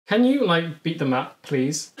Can you, like, beat them up,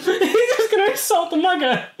 please? He's just gonna insult the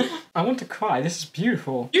mugger! I want to cry, this is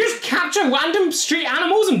beautiful. You just capture random street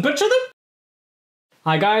animals and butcher them?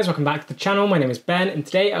 Hi guys, welcome back to the channel. My name is Ben, and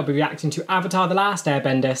today I'll be reacting to Avatar: The Last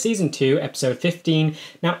Airbender Season 2, Episode 15.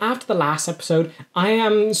 Now, after the last episode, I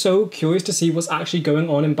am so curious to see what's actually going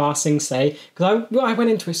on in Ba Sing Se, because I went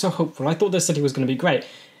into it so hopeful. I thought this city was going to be great.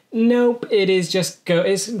 Nope, it is just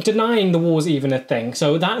it's denying the war's even a thing.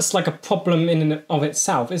 So that's like a problem in and of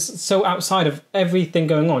itself. It's so outside of everything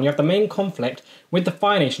going on. You have the main conflict with the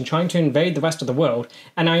Fire Nation trying to invade the rest of the world,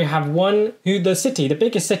 and now you have the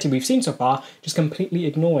biggest city we've seen so far, just completely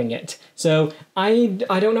ignoring it. So I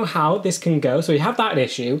don't know how this can go. So we have that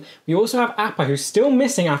issue. We also have Appa, who's still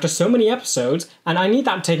missing after so many episodes, and I need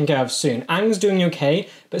that taken care of soon. Aang's doing okay,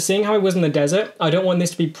 but seeing how he was in the desert, I don't want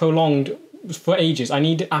this to be prolonged for ages. I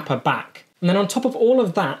need Appa back. And then on top of all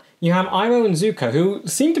of that, you have Iroh and Zuko, who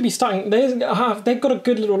seem to be starting, they've got a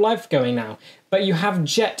good little life going now. But you have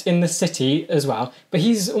Jet in the city as well. But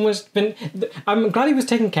he's almost been, I'm glad he was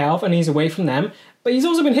taken care of and he's away from them. But he's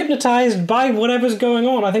also been hypnotized by whatever's going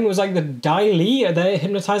on. I think it was like the Dai Li, they're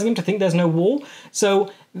hypnotizing him to think there's no war.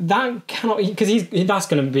 So that cannot, because that's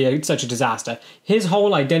going to be such a disaster. His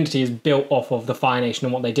whole identity is built off of the Fire Nation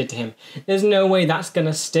and what they did to him. There's no way that's going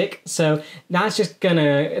to stick. So that's just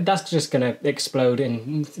gonna explode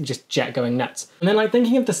in just Jet going nuts. And then, like,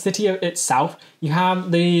 thinking of the city itself, you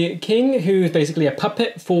have the king, who's basically a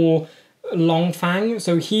puppet for Long Fang,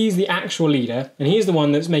 so he's the actual leader, and he's the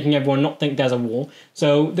one that's making everyone not think there's a war.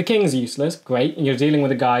 So the king's useless, great, and you're dealing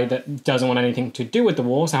with a guy that doesn't want anything to do with the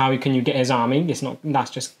war, so how can you get his army?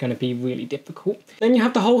 That's just going to be really difficult. Then you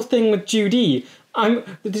have the whole thing with Judy.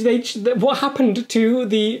 What happened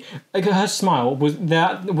to her smile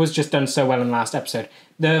was just done so well in the last episode.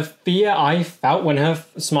 The fear I felt when her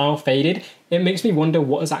smile faded, it makes me wonder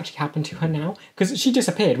what has actually happened to her now. Because she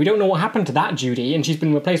disappeared. We don't know what happened to that Judy, and she's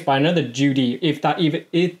been replaced by another Judy, if that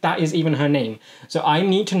is even her name. So I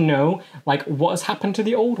need to know, like, what has happened to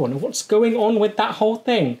the old one? What's going on with that whole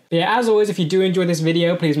thing? But yeah, as always, if you do enjoy this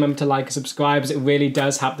video, please remember to like and subscribe, as it really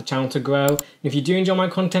does help the channel to grow. And if you do enjoy my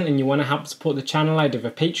content and you want to help support the channel, I do have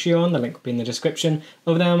a Patreon, the link will be in the description.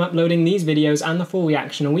 Over there I'm uploading these videos and the full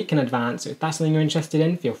reaction a week in advance, so if that's something you're interested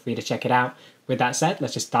in, feel free to check it out. With that said,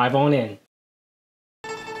 let's just dive on in.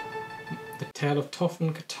 The Tale of Toph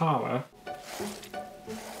and Katara.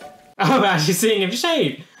 Oh, man, she's seeing him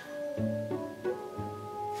shave!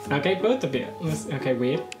 Okay, both of you. Okay,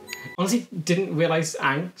 weird. Honestly, didn't realise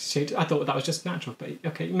Aang shaved. I thought that was just natural, but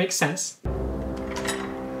okay, it makes sense.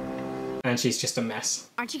 And she's just a mess.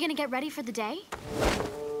 Aren't you gonna get ready for the day?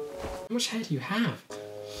 How much hair do you have?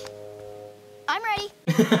 I'm ready.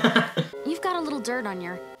 You've got a little dirt on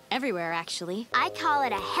your everywhere, actually. I call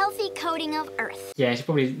it a healthy coating of earth. Yeah, she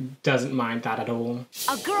probably doesn't mind that at all.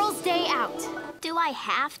 A girl's day out. Do I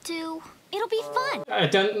have to? It'll be fun.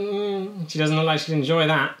 She doesn't look like she'd enjoy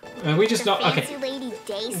that. We just got, okay. Fancy lady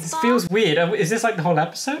day This spa? feels weird. Is this like the whole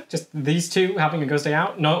episode? Just these two having a girl's day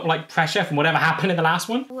out? No, like, pressure from whatever happened in the last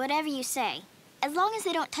one? Whatever you say. As long as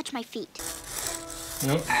they don't touch my feet.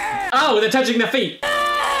 Nope. Oh, they're touching their feet!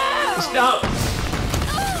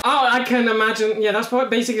 Oh, I can imagine. Yeah, that's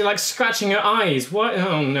basically like scratching her eyes. What?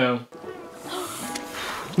 Oh, no.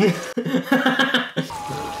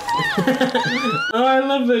 Oh, I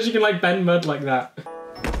love that she can, like, bend mud like that.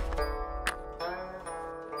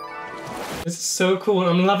 This is so cool.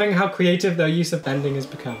 I'm loving how creative their use of bending has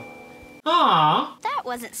become. Aww. That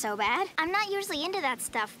wasn't so bad. I'm not usually into that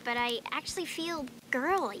stuff, but I actually feel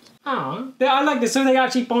girly. Aww. I like this. So they're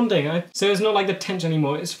actually bonding. So it's not like the tension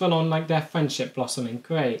anymore. It's full on like their friendship blossoming.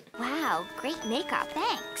 Great. Wow, great makeup.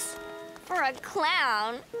 Thanks. For a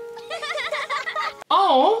clown.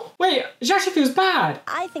 Oh, wait. She actually feels bad.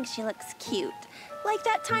 I think she looks cute. Like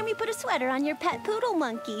that time you put a sweater on your pet poodle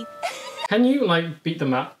monkey. Can you, like, beat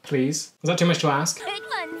them up, please? Is that too much to ask? Good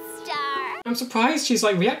one, Star. I'm surprised she's,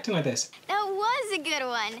 like, reacting like this. That was a good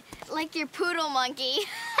one. Like your poodle monkey.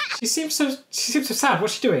 She seems so sad.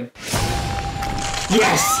 What's she doing?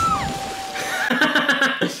 Yes!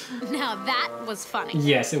 Now that was funny.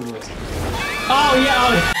 Yes, it was. Oh,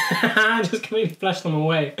 yeah! Oh. Just completely flushed them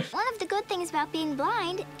away. One of the good things about being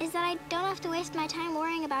blind is that I don't have to waste my time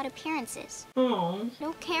worrying about appearances. Oh.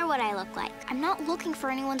 Don't care what I look like. I'm not looking for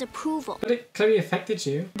anyone's approval. But it clearly affected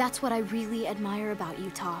you. That's what I really admire about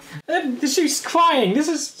you, Toph. She's crying. This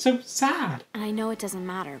is so sad. And I know it doesn't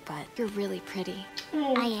matter, but you're really pretty.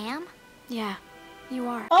 Oh. I am? Yeah, you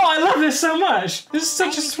are. Oh, I love this so much. This is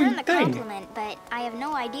such a I sweet return the thing. compliment, but I have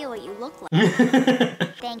no idea what you look like.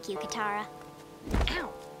 Thank you, Katara.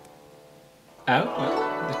 Ow.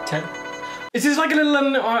 Oh, This is like a little,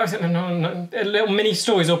 a little mini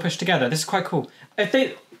stories all pushed together. This is quite cool.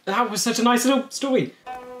 That was such a nice little story.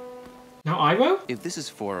 Now, Iroh? If this is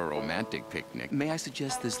for a romantic picnic, may I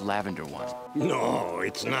suggest this lavender one? No,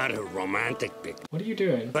 it's not a romantic picnic. What are you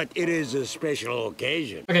doing? But it is a special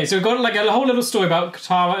occasion. Okay, so we've got like a whole little story about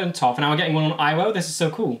Katara and Toph, and now we're getting one on Iroh. This is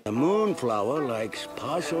so cool. The moonflower likes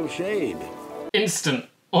partial shade. Instant.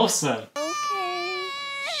 Awesome. Okay.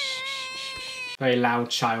 Very loud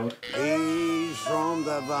child. Leaves from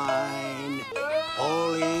the vine,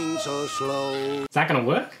 falling so slow. Is that gonna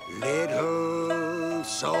work? Little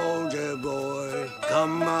soldier boy,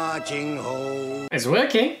 come marching home. It's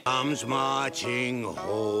working. Comes marching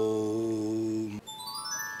home.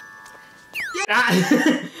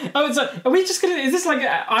 Oh, so are we just gonna? Is this like?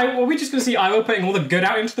 Are we just gonna see Iroh putting all the good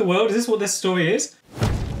out into the world? Is this what this story is?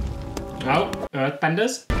 Oh,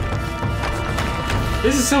 Earthbenders.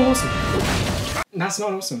 This is so awesome. That's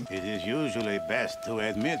not awesome. It is usually best to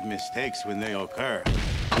admit mistakes when they occur.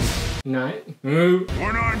 No. Ooh.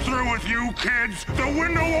 When I'm through with you kids, the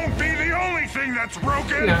window won't be the only thing that's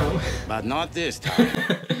broken. No. But not this time.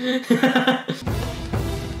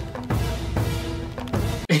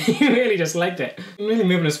 He really just liked it. I'm really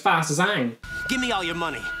moving as fast as Aang. Give me all your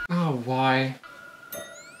money. Oh, why?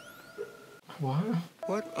 What?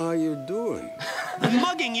 What are you doing? I'm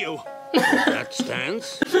mugging you. That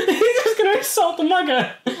stance? He's just gonna insult the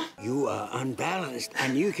mugger. You are unbalanced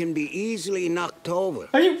and you can be easily knocked over.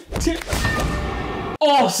 Are you?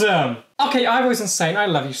 Awesome. Okay, Iroh's insane. I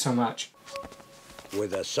love you so much.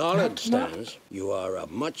 With a solid stance, you are a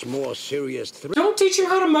much more serious threat. Don't teach him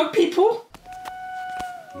how to mug people.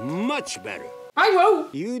 Much better.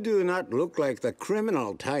 Iroh. You do not look like the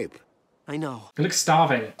criminal type. I know. You look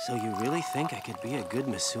starving. So you really think I could be a good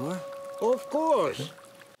masseur? Of course.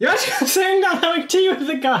 You're actually sitting down having tea with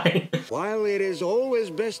the guy. While it is always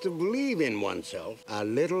best to believe in oneself, a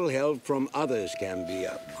little help from others can be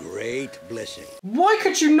a great blessing. Why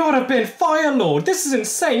could you not have been Fire Lord? This is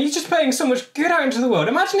insane. He's just putting so much good out into the world.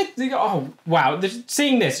 Imagine if... Oh, wow.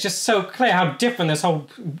 Seeing this, just so clear how different this whole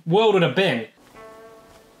world would have been.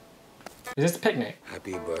 Is this the picnic?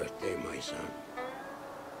 Happy birthday, my son.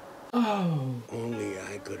 Oh. Only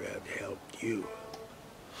I could have helped you.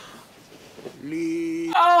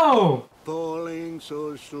 Leaves Oh! falling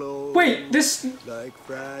so slow. Wait, this Like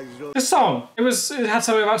fragile song. It had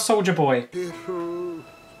something about Soldier Boy. little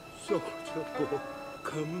soldier boy,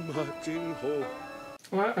 come marching home.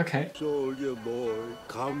 Well, okay. Soldier boy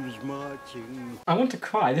comes marching. I want to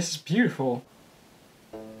cry. This is beautiful.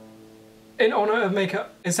 In honor of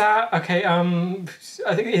makeup. Is that okay?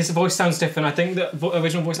 I think his voice sounds different. I think the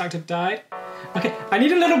original voice actor died. Okay, I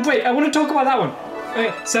need a little break. I want to talk about that one.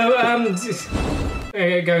 Okay, so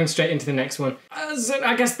going straight into the next one. So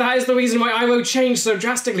I guess that is the reason why Iroh changed so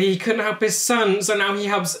drastically. He couldn't help his son, so now he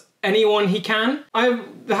helps anyone he can.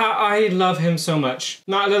 I love him so much.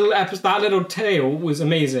 That little tale was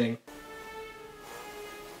amazing.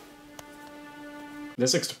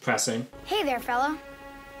 This looks depressing. Hey there, fella.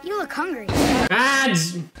 You look hungry.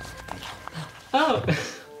 Ads! Oh,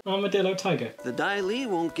 armadillo tiger. The Dai Li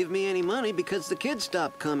won't give me any money because the kids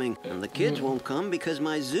stopped coming. And the kids won't come because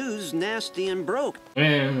my zoo's nasty and broke.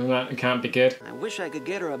 Yeah, that can't be good. I wish I could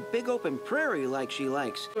get her a big open prairie like she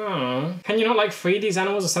likes. Oh, can you not like free these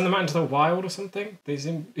animals or send them out into the wild or something?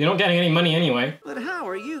 You're not getting any money anyway. But how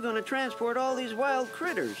are you going to transport all these wild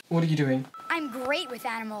critters? What are you doing? I'm great with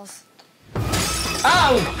animals.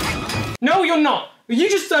 Oh! No, you're not. You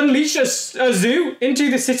just unleashed a zoo into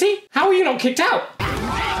the city? How are you not kicked out?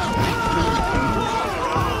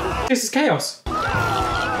 This is chaos.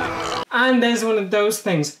 And there's one of those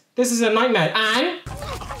things. This is a nightmare. Aang?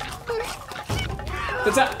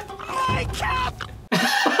 Is that...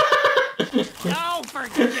 No,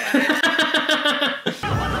 forget it.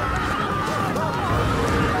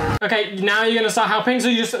 Okay, now you're gonna start helping, so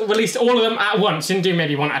you just released all of them at once. You didn't do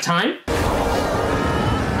maybe one at a time.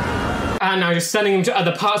 And now you're sending them to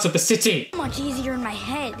other parts of the city. Much easier in my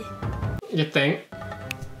head. You think?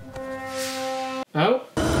 Oh?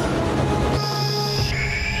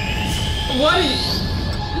 What?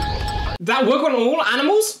 Did that work on all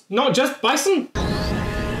animals? Not just bison?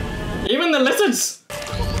 Even the lizards?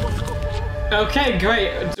 Okay,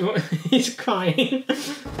 great. He's crying.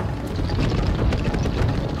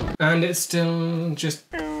 And it's still just...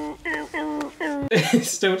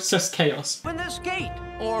 It's still just chaos. Open this gate.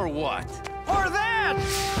 Or what? Or that.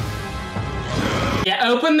 Yeah,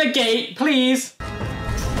 open the gate, please.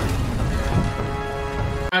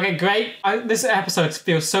 Okay, great. This episode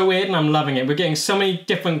feels so weird and I'm loving it. We're getting so many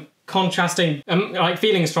different contrasting like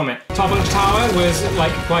feelings from it. Toph and Katara was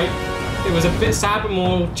like quite It was a bit sad, but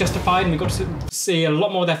more justified, and we got to see a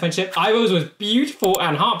lot more of their friendship. Iroh's was beautiful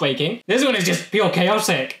and heartbreaking. This one is just pure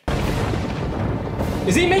chaotic.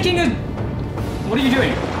 Is he making a... What are you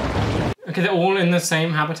doing? Okay, they're all in the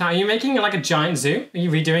same habitat. Are you making like a giant zoo? Are you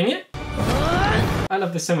redoing it? I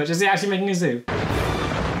love this so much. Is he actually making a zoo?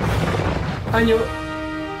 And you're...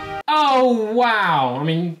 Oh, wow. I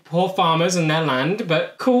mean, poor farmers and their land,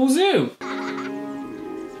 but cool zoo.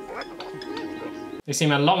 They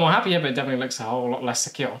seem a lot more happier, but it definitely looks a whole lot less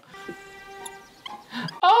secure.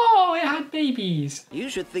 Oh, it had babies. You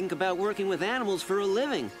should think about working with animals for a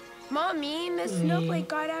living. Mommy, Miss Snowflake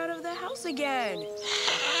got out of the house again.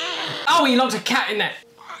 Oh, he locked a cat in there.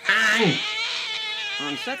 Aang.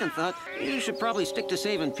 On second thought, you should probably stick to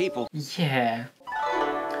saving people. Yeah.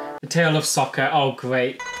 The Tale of Sokka. Oh,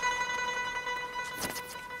 great.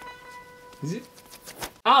 Is it?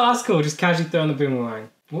 Oh, that's cool. Just casually throwing the boomerang.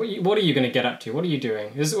 What are you going to get up to? What are you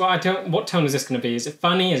doing? What tone is this going to be? Is it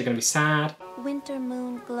funny? Is it going to be sad? Winter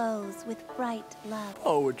moon glows with bright love.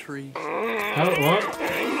 Poetry. Oh, what?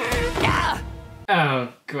 Ah!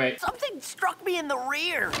 Oh, great. Something struck me in the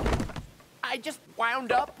rear. I just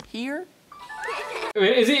wound up here.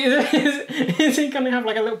 Wait, is he going to have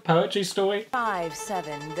like a little poetry story? 5,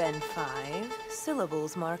 7, then 5.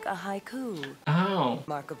 Syllables mark a haiku. Oh.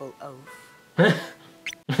 Markable oath.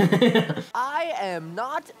 I am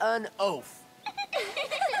not an oaf.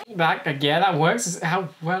 Yeah, that works. How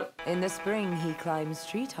well? In the spring, he climbs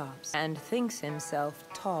treetops and thinks himself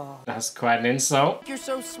tall. That's quite an insult. You're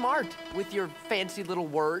so smart with your fancy little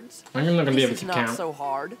words. I'm not going to be able to This is count. not so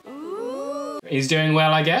hard. He's doing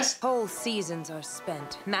well, I guess. Whole seasons are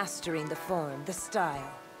spent mastering the form, the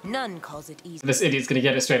style. None calls it easy. This idiot's going to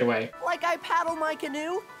get it straight away. Like I paddle my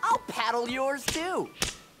canoe, I'll paddle yours too.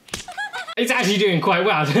 He's actually doing quite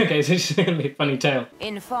well. Okay, so it's going to be a funny tale.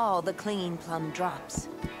 In fall, the clinging plum drops,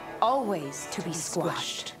 always to be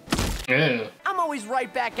squashed. Ew. I'm always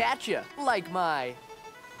right back at you, like my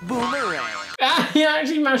boomerang. Ah, he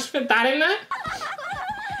actually managed to fit that in there?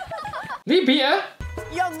 Repeat her.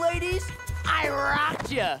 Young ladies, I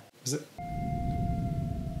rocked ya. Was it?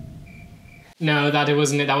 No, that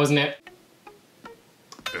wasn't it. That wasn't it.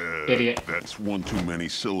 Idiot. That's one too many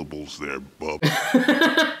syllables there, bub.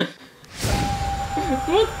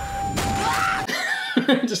 What?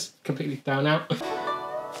 Just completely thrown out.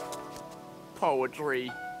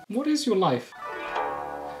 Poetry. What is your life?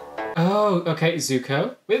 Oh, okay,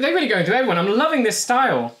 Zuko. They're really going through everyone. I'm loving this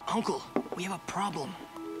style. Uncle, we have a problem.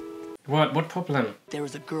 What? What problem? There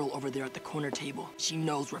is a girl over there at the corner table. She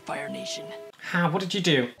knows we're Fire Nation. How? What did you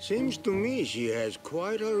do? Seems to me she has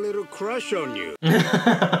quite a little crush on you.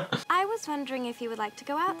 I was wondering if you would like to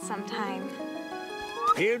go out sometime.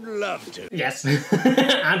 He'd love to. Yes.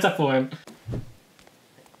 Answer for him.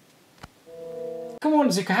 Come on,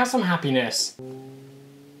 Zuko, have some happiness.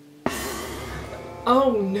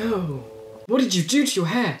 Oh no. What did you do to your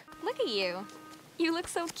hair? Look at you. You look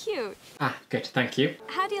so cute. Ah, good, thank you.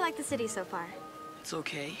 How do you like the city so far? It's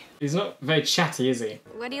okay. He's not very chatty, is he?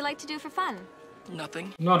 What do you like to do for fun?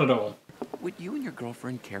 Nothing. Not at all. Would you and your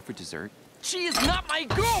girlfriend care for dessert? She is not my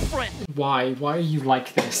girlfriend! Why? Why are you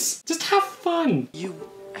like this? Just have fun. You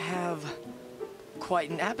have quite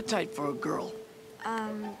an appetite for a girl.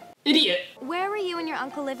 Idiot. Where were you and your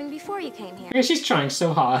uncle living before you came here? Yeah, she's trying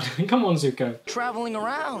so hard. Come on, Zuko. Traveling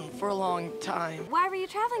around for a long time. Why were you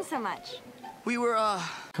traveling so much? We were,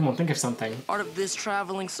 Come on, think of something. part of this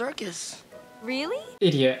traveling circus. Really?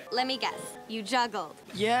 Idiot. Let me guess. You juggled.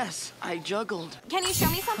 Yes, I juggled. Can you show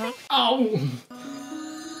me something? Oh.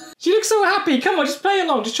 She looks so happy. Come on, just play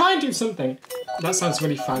along. Just try and do something. That sounds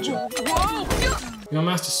really fragile. Your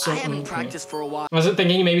master sword. I haven't practiced for a while. I was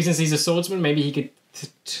thinking maybe since he's a swordsman, maybe he could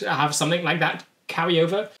have something like that carry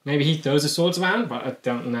over. Maybe he throws the swords around, but I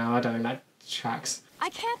don't know. I don't think that tracks. I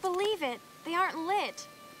can't believe it. They aren't lit.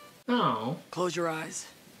 Oh. Close your eyes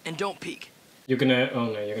and don't peek. You're gonna... Oh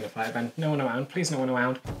no, you're gonna fire Ben. No one around. Please, no one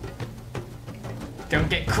around. Don't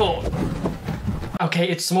get caught. Okay,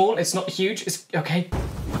 it's small. It's not huge. It's... Okay.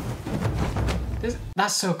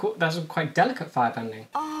 That's so cool. That's quite delicate firebending.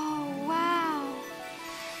 Oh, wow.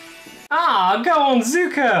 Ah, go on,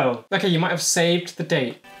 Zuko! Okay, you might have saved the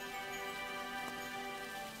date.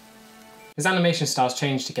 His animation style's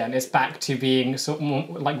changed again. It's back to being sort of more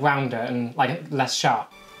like rounder and like less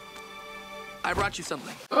sharp. I brought you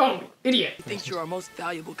something. Oh, idiot! He thinks you're our most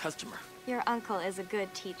valuable customer. Your uncle is a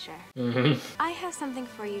good teacher. Mm-hmm. I have something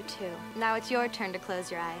for you, too. Now it's your turn to close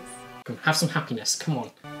your eyes. Come on, have some happiness. Come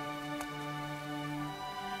on.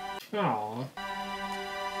 Aww.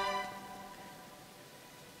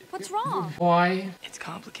 What's wrong? Why? It's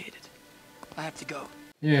complicated. I have to go.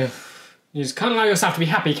 Yeah. You just can't allow yourself to be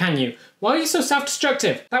happy, can you? Why are you so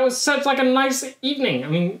self-destructive? That was such like a nice evening. I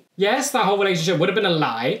mean, yes, that whole relationship would have been a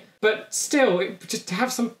lie, but still, just to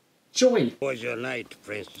have some joy. How was your night,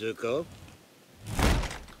 Prince Zuko?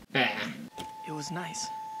 It was nice.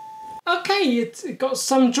 Okay, it got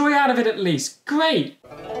some joy out of it at least. Great.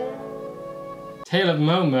 Tale of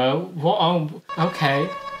Momo. What? Oh, okay.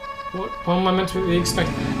 What am I meant to be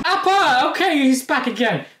expecting? Appa! Okay, he's back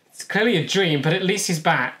again. It's clearly a dream, but at least he's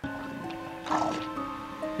back.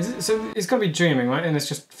 So he's got to be dreaming, right? And it's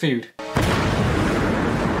just food.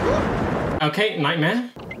 Okay, nightmare.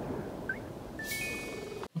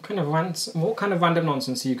 What kind of random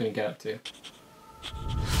nonsense are you going to get up to?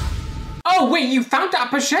 Oh, wait, you found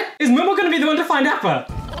Appa's shed? Is Momo going to be the one to find Appa?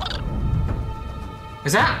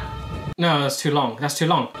 Is that? No, that's too long. That's too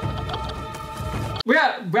long. We're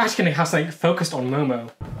actually going to have something focused on Momo.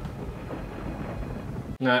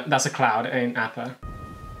 No, that's a cloud. It ain't Appa.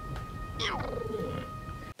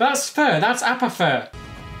 That's fur. That's Appa fur.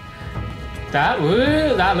 That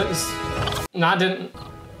looks... That didn't...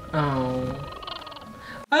 Oh...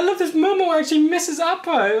 I love this Momo actually misses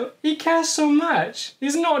Appa. He cares so much.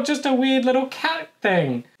 He's not just a weird little cat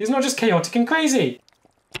thing. He's not just chaotic and crazy.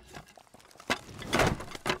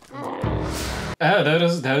 Oh,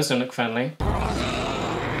 those don't look friendly.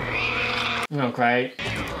 Oh, great.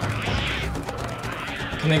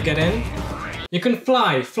 Can they get in? You can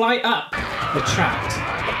fly. Fly up. You're trapped.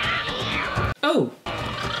 Oh.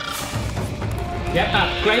 Yep,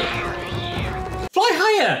 up. Great. Fly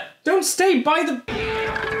higher. Don't stay by the...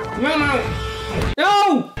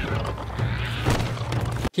 No!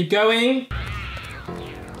 Keep going.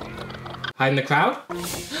 Hide in the crowd.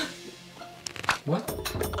 What?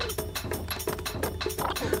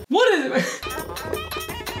 What is it?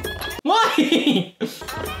 Why?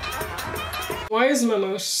 Why is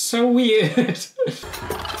Momo so weird? Just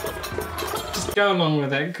go along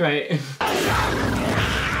with it. Great.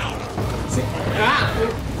 See?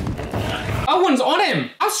 Ah! Oh, one's on him!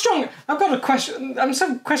 How strong? I've got a question. I'm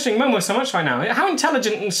so questioning Momo so much right now. How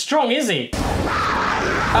intelligent and strong is he?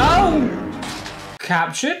 Oh!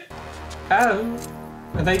 Captured? Oh.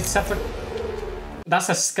 Are they separate? That's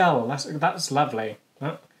a skull. That's lovely.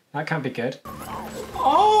 That can't be good.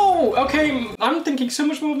 Oh! Okay, I'm thinking so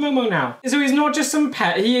much more of Momo now. So he's not just some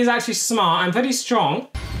pet. He is actually smart and very strong.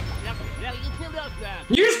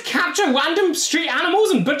 You just capture random street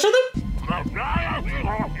animals and butcher them?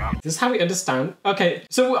 Is this how we understand? Okay,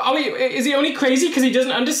 so is he only crazy because he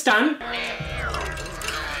doesn't understand?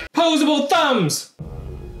 Posable thumbs!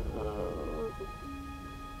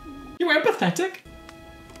 You're empathetic?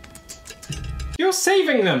 You're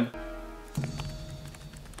saving them.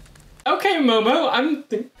 Okay, Momo,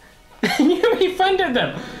 you befriended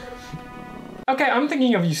them. Okay, I'm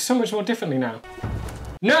thinking of you so much more differently now.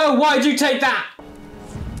 No, why'd you take that?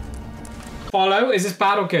 Follow? Is this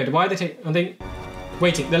bad or good? Why are they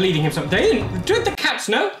waiting? They're leading him something. They didn't do the cats,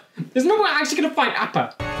 no? There's no one actually gonna find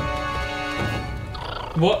Appa.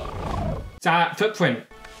 What? It's that footprint.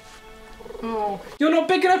 Oh, you're not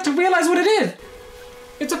big enough to realize what it is.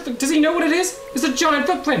 Does he know what it is? It's a giant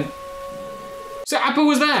footprint. So Appa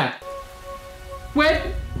was there.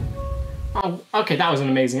 Where? Oh, okay, that was an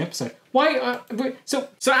amazing episode. Why? So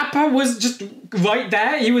Appa was just right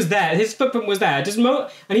there. He was there. His footprint was there. I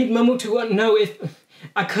need Momo to know if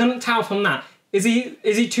I couldn't tell from that. Is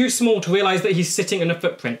he too small to realize that he's sitting in a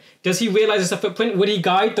footprint? Does he realize it's a footprint? Would he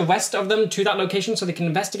guide the rest of them to that location so they can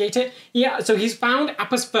investigate it? Yeah. So he's found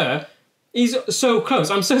Appa's fur. He's so close.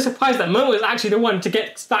 I'm so surprised that Momo is actually the one to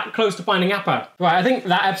get that close to finding Appa. Right. I think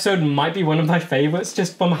that episode might be one of my favorites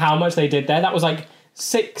just from how much they did there. That was like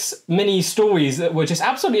 6 mini stories that were just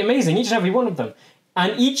absolutely amazing, each and every one of them.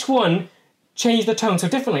 And each one changed the tone so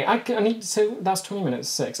differently. So that's 20 minutes,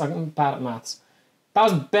 6. I'm bad at maths.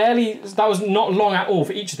 That was not long at all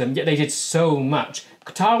for each of them, yet they did so much.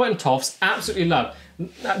 Katara and Toph's absolutely love.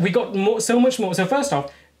 We got so much more. So first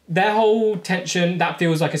off, their whole tension, that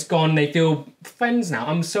feels like it's gone. They feel friends now.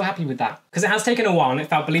 I'm so happy with that. Because it has taken a while and it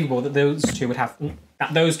felt believable that those two would have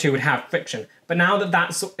friction. But now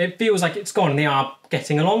that it feels like it's gone, they are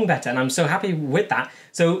getting along better, and I'm so happy with that.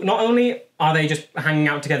 So not only are they just hanging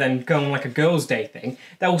out together and going like a girls' day thing,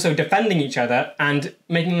 they're also defending each other and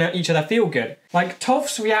making each other feel good. Like,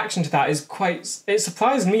 Toph's reaction to that is it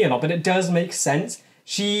surprised me a lot, but it does make sense.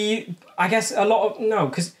 Because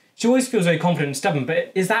she always feels very confident and stubborn,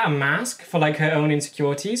 but is that a mask for like her own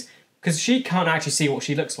insecurities? Because she can't actually see what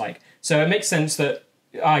she looks like. So it makes sense that,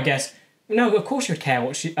 no, of course she would care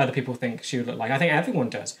what other people think she would look like. I think everyone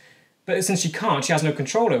does. But since she can't, she has no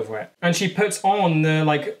control over it. And she puts on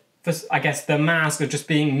the mask of just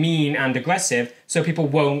being mean and aggressive so people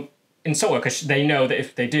won't insult her because they know that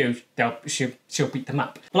if they do, she'll beat them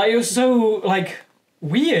up. But, like, it was so, like,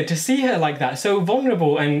 weird to see her like that, so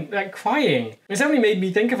vulnerable and, like, crying. It certainly made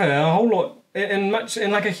me think of her a whole lot in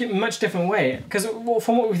like a much different way, because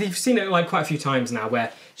from what we've seen it like quite a few times now,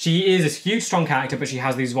 where she is a huge strong character but she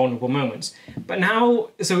has these vulnerable moments. But now,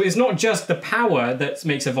 so it's not just the power that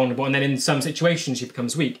makes her vulnerable and then in some situations she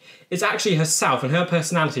becomes weak, it's actually herself and her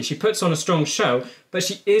personality. She puts on a strong show, but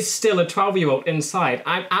she is still a 12-year-old inside.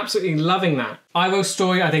 I'm absolutely loving that. Iroh's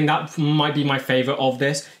story, I think that might be my favourite of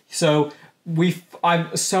this. So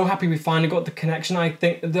I'm so happy we finally got the connection, I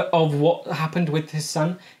think, of what happened with his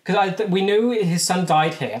son. Because we knew his son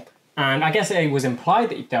died here, and I guess it was implied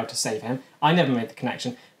that he'd be able to save him. I never made the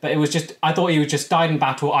connection, but it was just, I thought he was just died in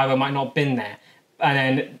battle, Iroh might not have been there. And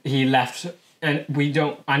then he left, and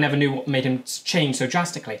I never knew what made him change so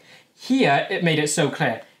drastically. Here, it made it so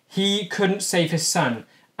clear. He couldn't save his son.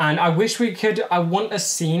 And I wish we could, I want a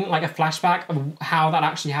scene, like a flashback of how that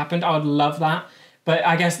actually happened. I would love that. But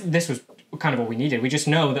I guess this was kind of all we needed. We just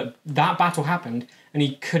know that that battle happened and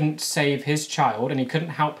he couldn't save his child and he couldn't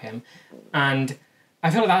help him. And I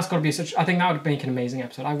feel like that's got to be I think that would make an amazing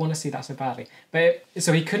episode. I want to see that so badly. But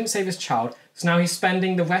so he couldn't save his child, so now he's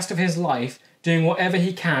spending the rest of his life doing whatever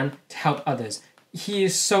he can to help others. He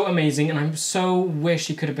is so amazing, and I so wish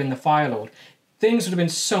he could have been the Fire Lord. Things would have been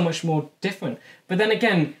so much more different. But then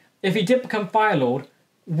again, if he did become Fire Lord,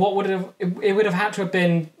 what would it would have had to have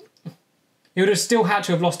been, he would have still had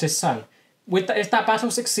to have lost his son. If that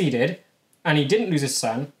battle succeeded and he didn't lose his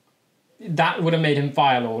son, that would have made him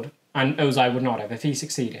Fire Lord, and Ozai would not have if he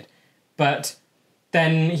succeeded. But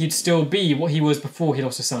then he'd still be what he was before he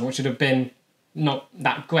lost his son, which would have been not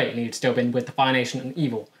that great, and he'd still been with the Fire Nation and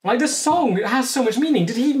evil. Like, the song, it has so much meaning.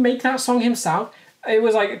 Did he make that song himself? It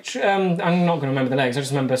was like, I'm not going to remember the lyrics, I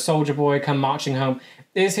just remember Soldier Boy come marching home.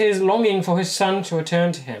 Is his longing for his son to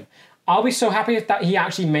return to him. I'll be so happy if that he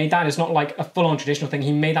actually made that. It's not like a full-on traditional thing.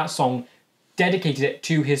 He made that song, dedicated it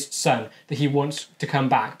to his son, that he wants to come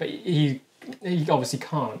back, but he obviously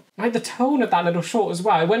can't. Like, the tone of that little short as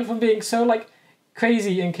well, it went from being so, like,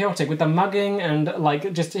 crazy and chaotic with the mugging and,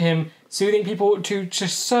 like, just him soothing people to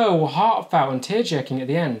just so heartfelt and tear-jerking at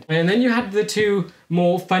the end. And then you had the two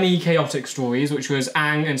more funny, chaotic stories, which was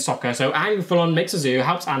Aang and Sokka. So Aang full-on makes a zoo,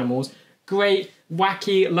 helps animals. Great,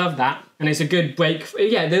 wacky, love that. And it's a good break.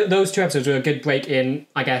 Yeah, those two episodes were a good break in,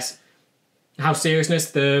 I guess, how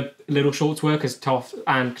seriousness the little shorts were, because Toph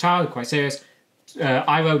and Katara were quite serious.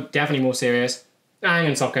 Iroh, definitely more serious. Aang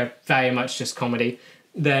and Sokka, very much just comedy.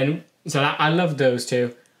 I loved those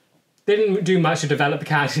two. They didn't do much to develop the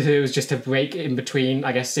characters, it was just a break in between,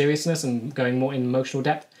 I guess, seriousness and going more in emotional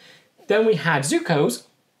depth. Then we had Zuko's,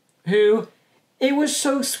 who, it was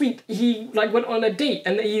so sweet. He, like, went on a date,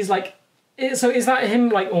 and he's like, so is that him,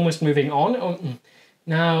 like, almost moving on? Or,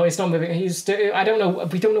 no, it's not moving. He's still, I don't know.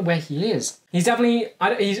 We don't know where he is. He's definitely,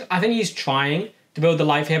 I think he's trying to build the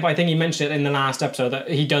life here, but I think he mentioned it in the last episode that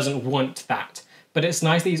he doesn't want that. But it's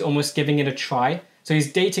nice that he's almost giving it a try. So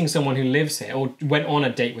he's dating someone who lives here, or went on a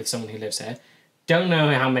date with someone who lives here. Don't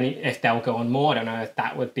know how many, if they'll go on more. I don't know if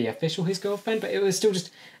that would be official, his girlfriend, but it was still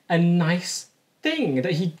just a nice thing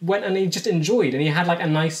that he went and he just enjoyed, and he had, like, a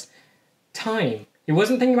nice time. He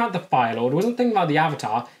wasn't thinking about the Fire Lord, he wasn't thinking about the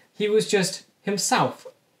Avatar, he was just himself,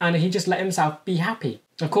 and he just let himself be happy.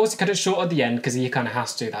 Of course, he cut it short at the end, because he kind of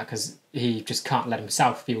has to do that, because he just can't let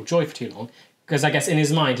himself feel joy for too long. Because I guess in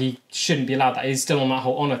his mind, he shouldn't be allowed that. He's still on that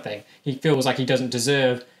whole honour thing. He feels like he doesn't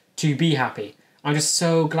deserve to be happy. I'm just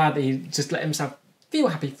so glad that he just let himself feel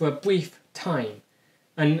happy for a brief time.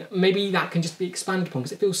 And maybe that can just be expanded upon,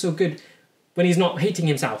 because it feels so good when he's not hating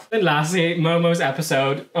himself. And lastly, Momo's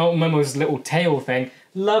episode, Momo's little tail thing,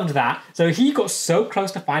 loved that. So he got so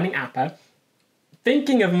close to finding Appa,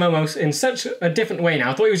 thinking of Momo in such a different way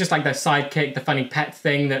now. I thought he was just like the sidekick, the funny pet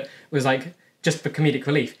thing that was like just for comedic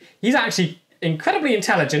relief. He's actually incredibly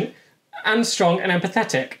intelligent and strong and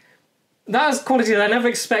empathetic. That is quality that I never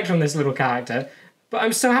expect from this little character. But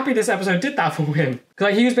I'm so happy this episode did that for him. Because,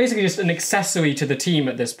 like, he was basically just an accessory to the team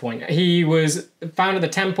at this point. He was found at the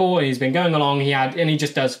temple and he's been going along, and he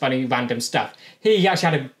just does funny random stuff. He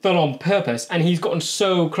actually had a full-on purpose, and he's gotten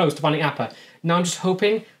so close to finding Appa. Now I'm just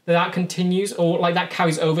hoping that continues, or like that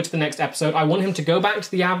carries over to the next episode. I want him to go back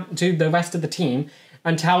to the rest of the team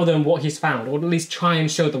and tell them what he's found, or at least try and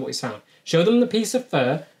show them what he's found. Show them the piece of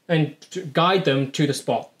fur and guide them to the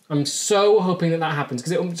spot. I'm so hoping that happens,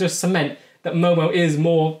 because it will just cement that Momo is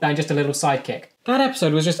more than just a little sidekick. That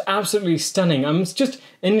episode was just absolutely stunning. I'm just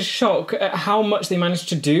in shock at how much they managed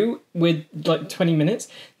to do with, like, 20 minutes.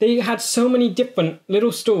 They had so many different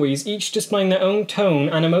little stories, each displaying their own tone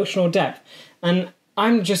and emotional depth. And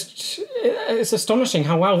it's astonishing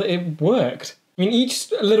how well it worked. I mean,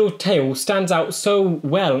 each little tale stands out so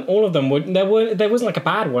well, and all of them there wasn't like a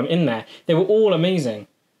bad one in there. They were all amazing.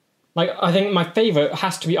 Like, I think my favourite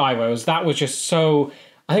has to be Iroh's. That was just so...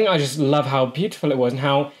 I think I just love how beautiful it was and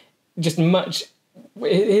how just much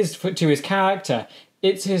it is to his character.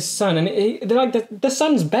 It's his son, and the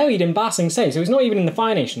son's buried in Ba Sing Se, so he's not even in the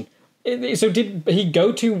Fire Nation. So did he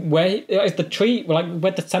go to where is the tree, like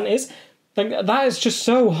where the son is? Like, that is just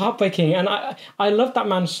so heartbreaking, and I love that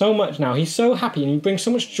man so much now. He's so happy, and he brings so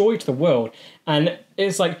much joy to the world, and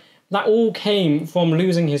it's like that all came from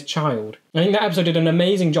losing his child. I think that episode did an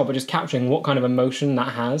amazing job of just capturing what kind of emotion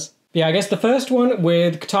that has. But yeah, I guess the first one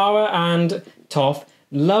with Katara and Toph,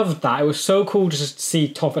 loved that. It was so cool just to see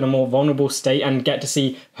Toph in a more vulnerable state and get to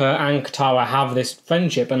see her and Katara have this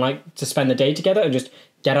friendship and like to spend the day together and just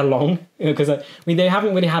get along. Because they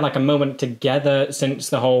haven't really had like a moment together since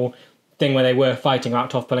the whole thing where they were fighting about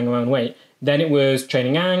Toph pulling her own weight. Then it was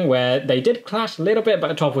training Aang, where they did clash a little bit,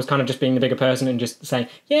 but Toph was kind of just being the bigger person and just saying,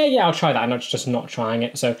 yeah, I'll try that, and just not trying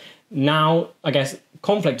it. So now, I guess,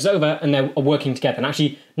 conflict is over, and they're working together. And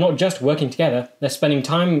actually, not just working together, they're spending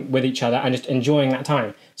time with each other and just enjoying that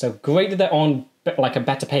time. So great that they're on like a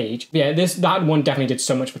better page. But yeah, that one definitely did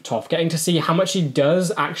so much for Toph. Getting to see how much she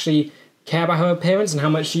does actually care about her appearance and how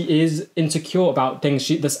much she is insecure about things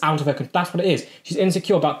that's out of her control. That's what it is. She's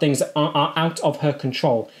insecure about things that are out of her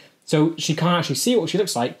control. So she can't actually see what she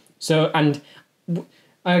looks like. So, and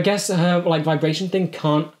I guess her like vibration thing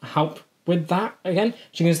can't help with that again.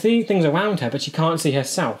 She can see things around her, but she can't see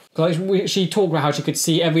herself. Like, she talked about how she could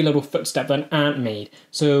see every little footstep that an ant made.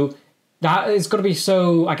 So that has got to be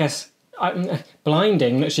so, I guess,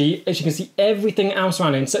 blinding that she can see everything else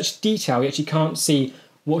around her in such detail, yet she can't see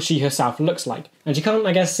what she herself looks like. And she can't,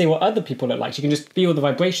 I guess, see what other people look like. She can just feel the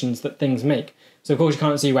vibrations that things make. So, of course, she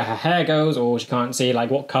can't see where her hair goes, or she can't see, like,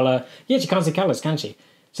 what colour. Yeah, she can't see colours, can she?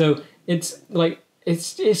 So, it's, like,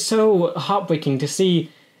 it's so heartbreaking to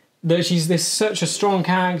see that she's such a strong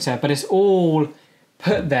character, but it's all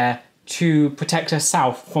put there to protect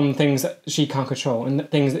herself from things that she can't control and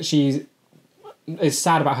things that she is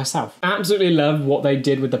sad about herself. Absolutely love what they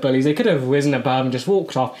did with the bullies. They could have risen above and just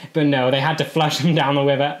walked off, but no, they had to flush them down the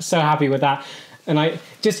river. So happy with that. And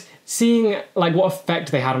just seeing like what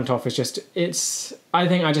effect they had on Toph is I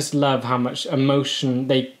think I just love how much emotion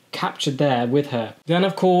they captured there with her. Then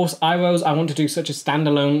of course, I want to do such a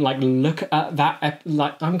standalone like look at that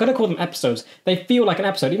I'm gonna call them episodes. They feel like an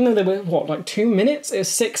episode, even though they were what, 2 minutes? It's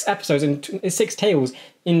 6 episodes and 6 tales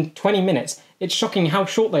in 20 minutes. It's shocking how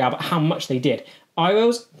short they are, but how much they did.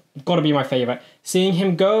 Iroh's gotta be my favourite. Seeing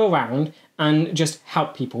him go around and just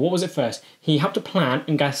help people. What was it first? He helped a plant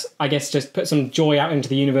and I guess just put some joy out into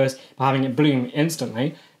the universe by having it bloom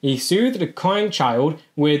instantly. He soothed a crying child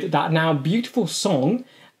with that now beautiful song.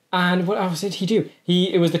 And what else did he do?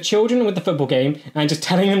 It was the children with the football game and just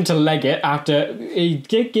telling them to leg it after he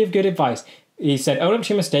did give good advice. He said, own up to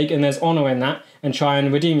your mistake and there's honour in that and try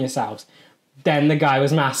and redeem yourselves. Then the guy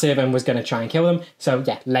was massive and was going to try and kill them. So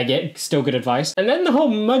yeah, leg it, still good advice. And then the whole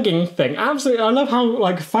mugging thing, absolutely, I love how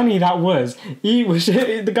like funny that was.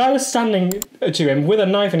 The guy was standing to him with a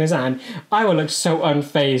knife in his hand. Iroh looked so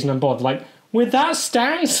unfazed and unbothered, like, with that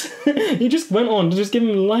stance, he just went on to just give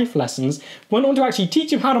him life lessons, went on to actually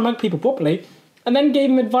teach him how to mug people properly, and then gave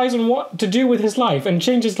him advice on what to do with his life and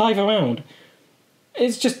change his life around.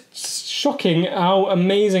 It's just shocking how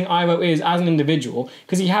amazing Iroh is as an individual,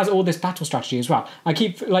 because he has all this battle strategy as well.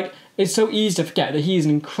 It's so easy to forget that he is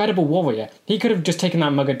an incredible warrior. He could have just taken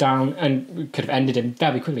that mugger down and could have ended him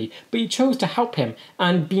very quickly, but he chose to help him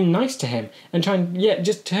and be nice to him and try and,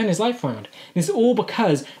 just turn his life around. And it's all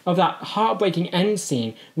because of that heartbreaking end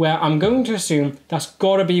scene where I'm going to assume that's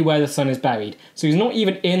gotta be where the son is buried. So he's not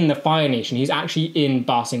even in the Fire Nation, he's actually in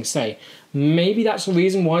Ba Sing Se. Maybe that's the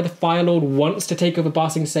reason why the Fire Lord wants to take over Ba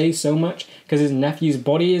Sing Se so much, because his nephew's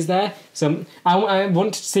body is there. So I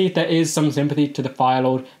want to see if there is some sympathy to the Fire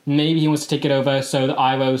Lord. Maybe he wants to take it over so that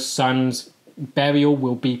Iroh's son's burial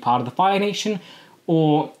will be part of the Fire Nation,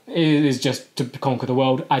 or it is just to conquer the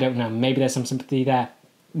world. I don't know. Maybe there's some sympathy there.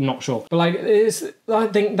 Not sure. But I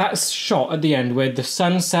think that shot at the end with the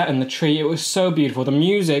sunset and the tree, it was so beautiful. The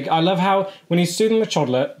music, I love how when he's soothing the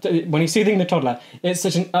toddler, it's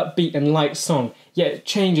such an upbeat and light song, yet it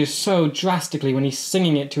changes so drastically when he's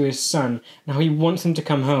singing it to his son and how he wants him to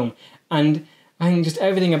come home. And I think just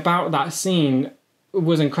everything about that scene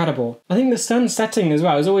was incredible. I think the sun setting as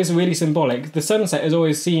well is always really symbolic. The sunset is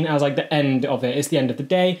always seen as like the end of it. It's the end of the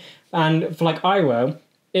day. And for like Iroh,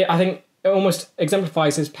 I think it almost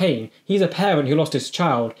exemplifies his pain. He's a parent who lost his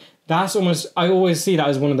child. I always see that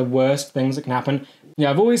as one of the worst things that can happen. Yeah,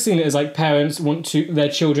 I've always seen it as like parents want their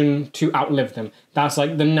children to outlive them. That's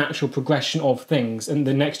like the natural progression of things, and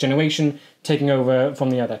the next generation taking over from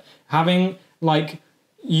the other. Having like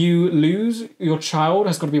you lose your child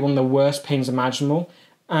has got to be one of the worst pains imaginable,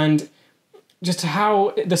 and just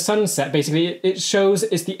how the sunset, basically, it shows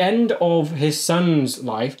it's the end of his son's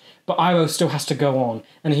life, but Iroh still has to go on,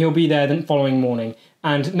 and he'll be there the following morning.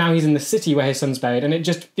 And now he's in the city where his son's buried, and it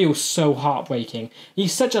just feels so heartbreaking.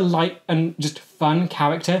 He's such a light and just fun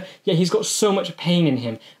character, yet he's got so much pain in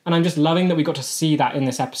him, and I'm just loving that we got to see that in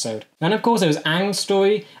this episode. And of course, there was Aang's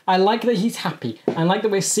story. I like that he's happy. I like that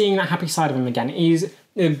we're seeing that happy side of him again. He's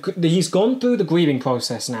gone through the grieving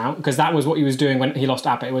process now, because that was what he was doing when he lost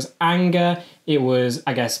Appa. It was anger, it was,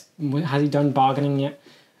 I guess, has he done bargaining yet?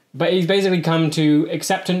 But he's basically come to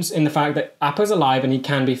acceptance in the fact that Appa's alive and he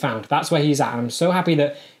can be found. That's where he's at. I'm so happy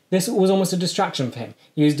that this was almost a distraction for him.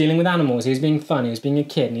 He was dealing with animals, he was being fun, he was being a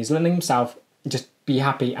kid, and he's letting himself just be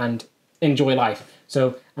happy and enjoy life.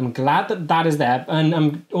 So I'm glad that that is there, and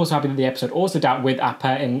I'm also happy that the episode also dealt with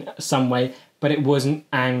Appa in some way, but it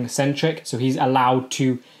wasn't Aang-centric, so he's allowed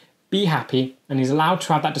to be happy, and he's allowed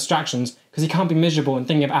to have that distractions, because he can't be miserable and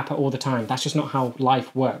thinking of Appa all the time. That's just not how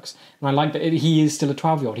life works. And I like that he is still a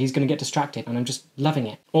 12-year-old. He's going to get distracted, and I'm just loving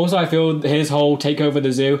it. Also, I feel his whole take over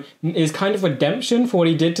the zoo is kind of redemption for what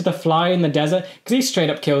he did to the fly in the desert, because he straight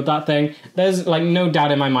up killed that thing. There's like no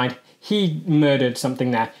doubt in my mind. He murdered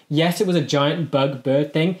something there. Yes, it was a giant bug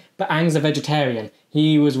bird thing, but Aang's a vegetarian.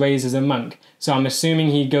 He was raised as a monk. So I'm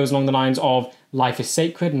assuming he goes along the lines of life is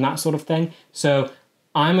sacred and that sort of thing. So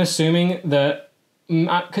I'm assuming that,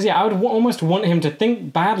 because yeah, I would almost want him to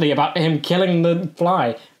think badly about him killing the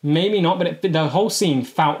fly. Maybe not, but the whole scene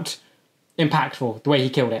felt impactful, the way he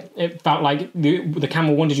killed it. It felt like the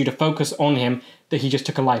camera wanted you to focus on him, that he just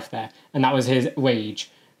took a life there, and that was his rage.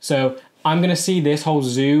 So I'm going to see this whole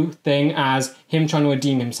zoo thing as him trying to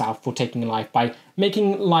redeem himself for taking a life by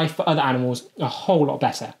making life for other animals a whole lot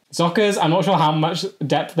better. Sokka's, I'm not sure how much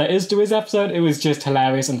depth there is to his episode. It was just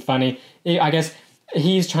hilarious and funny. I guess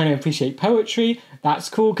he's trying to appreciate poetry. That's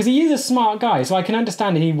cool, because he is a smart guy, so I can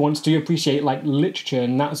understand he wants to appreciate like literature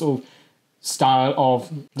and that sort of style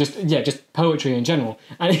of just poetry in general.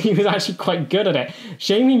 And he was actually quite good at it.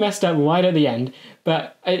 Shame he messed up right at the end,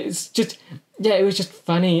 but it's just, yeah, it was just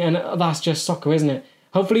funny, and that's just Sokka, isn't it?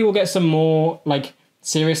 Hopefully we'll get some more like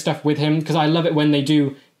serious stuff with him, because I love it when they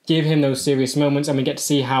do give him those serious moments and we get to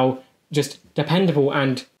see how just dependable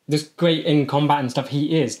and just great in combat and stuff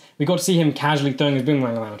he is. We got to see him casually throwing his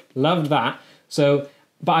boomerang around. Loved that. So,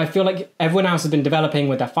 but I feel like everyone else has been developing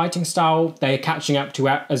with their fighting style. They're catching up to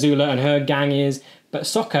Azula and her gang is. But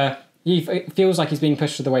Sokka, it feels like he's being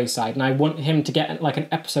pushed to the wayside. And I want him to get like an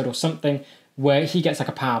episode or something where he gets like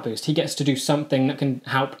a power boost. He gets to do something that can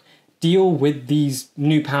help deal with these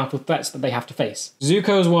new powerful threats that they have to face.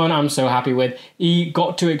 Zuko's one I'm so happy with. He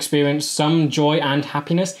got to experience some joy and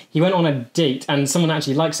happiness. He went on a date and someone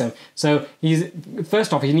actually likes him. So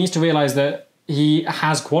first off, he needs to realize that he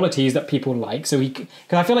has qualities that people like. So because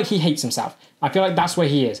I feel like he hates himself. I feel like that's where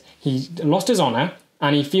he is. He lost his honor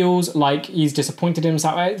and he feels like he's disappointed in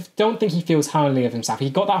himself. I don't think he feels highly of himself. He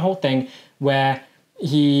got that whole thing where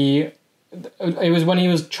it was when he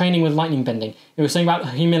was training with lightning bending. It was something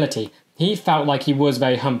about humility. He felt like he was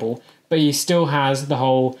very humble, but he still has the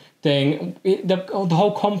whole thing. The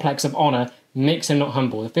whole complex of honor makes him not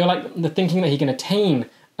humble. I feel like the thinking that he can attain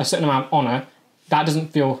a certain amount of honor, that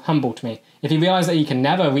doesn't feel humble to me. If he realized that he can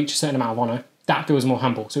never reach a certain amount of honor, that feels more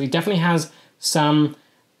humble. So he definitely has some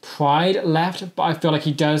pride left, but I feel like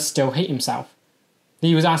he does still hate himself.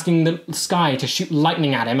 He was asking the sky to shoot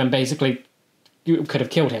lightning at him and basically you could have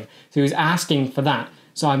killed him. So he was asking for that.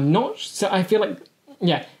 So I feel like,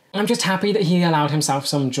 yeah, I'm just happy that he allowed himself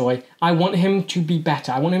some joy. I want him to be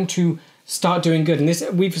better. I want him to start doing good.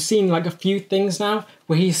 And we've seen like a few things now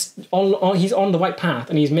where he's on the right path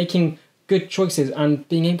and he's making good choices and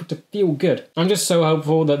being able to feel good. I'm just so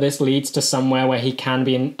hopeful that this leads to somewhere where he can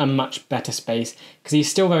be in a much better space, because he's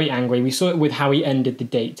still very angry. We saw it with how he ended the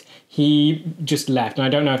date. He just left, and I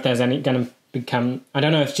don't know if there's any going to become, I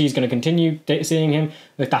don't know if she's going to continue seeing him,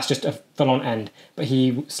 or if that's just a full-on end. But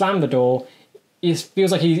he slammed the door. It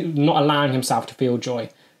feels like he's not allowing himself to feel joy.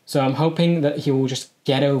 So I'm hoping that he will just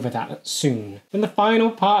get over that soon. In the final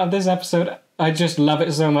part of this episode, I just love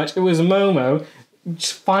it so much. It was Momo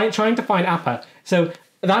trying to find Appa. So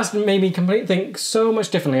that's made me completely think so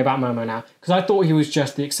much differently about Momo now, because I thought he was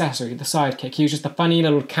just the accessory, the sidekick. He was just the funny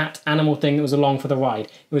little cat animal thing that was along for the ride.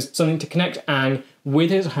 It was something to connect Aang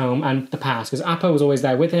with his home and the past, because Appa was always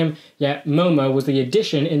there with him, yet Momo was the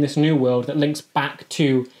addition in this new world that links back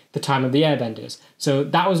to the time of the Airbenders. So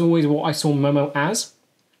that was always what I saw Momo as.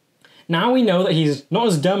 Now we know that he's not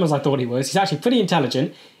as dumb as I thought he was. He's actually pretty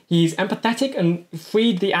intelligent. He's empathetic and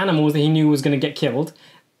freed the animals that he knew was going to get killed.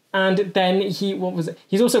 And then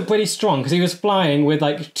he's also pretty strong because he was flying with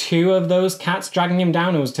like 2 of those cats dragging him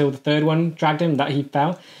down. It was till the 3rd one dragged him that he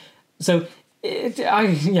fell. So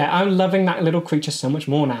I'm loving that little creature so much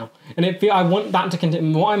more now. And I want that to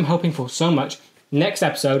continue. What I'm hoping for so much, next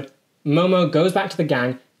episode, Momo goes back to the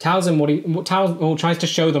gang, tells them tries to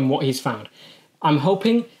show them what he's found. I'm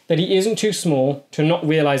hoping that he isn't too small to not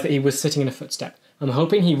realise that he was sitting in a footstep. I'm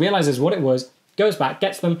hoping he realises what it was, goes back,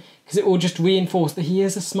 gets them, because it will just reinforce that he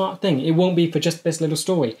is a smart thing. It won't be for just this little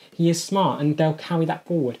story. He is smart, and they'll carry that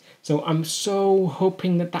forward. So I'm so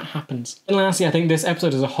hoping that happens. And lastly, I think this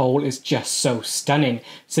episode as a whole is just so stunning.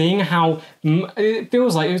 Seeing how it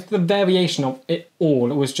feels like it was the variation of it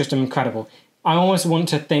all. It was just incredible. I almost want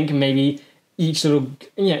to think maybe each little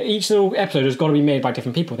episode has got to be made by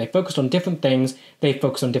different people. They focused on different things. They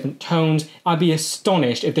focused on different tones. I'd be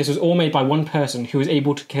astonished if this was all made by one person who was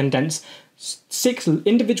able to condense 6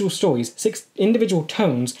 individual stories, 6 individual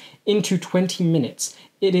tones into 20 minutes.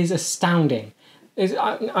 It is astounding.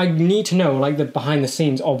 I need to know like the behind the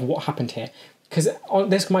scenes of what happened here, because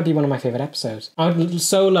this might be one of my favourite episodes. I would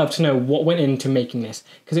so love to know what went into making this,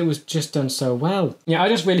 because it was just done so well. Yeah, I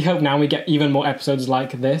just really hope now we get even more episodes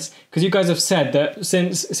like this, because you guys have said that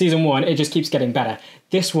since season 1, it just keeps getting better.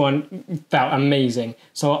 This one felt amazing,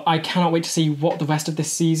 so I cannot wait to see what the rest of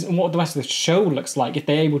this season, what the rest of the show looks like if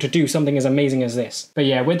they're able to do something as amazing as this. But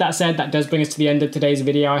yeah, with that said, that does bring us to the end of today's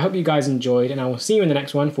video. I hope you guys enjoyed, and I will see you in the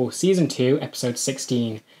next one for season 2, episode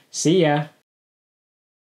 16. See ya!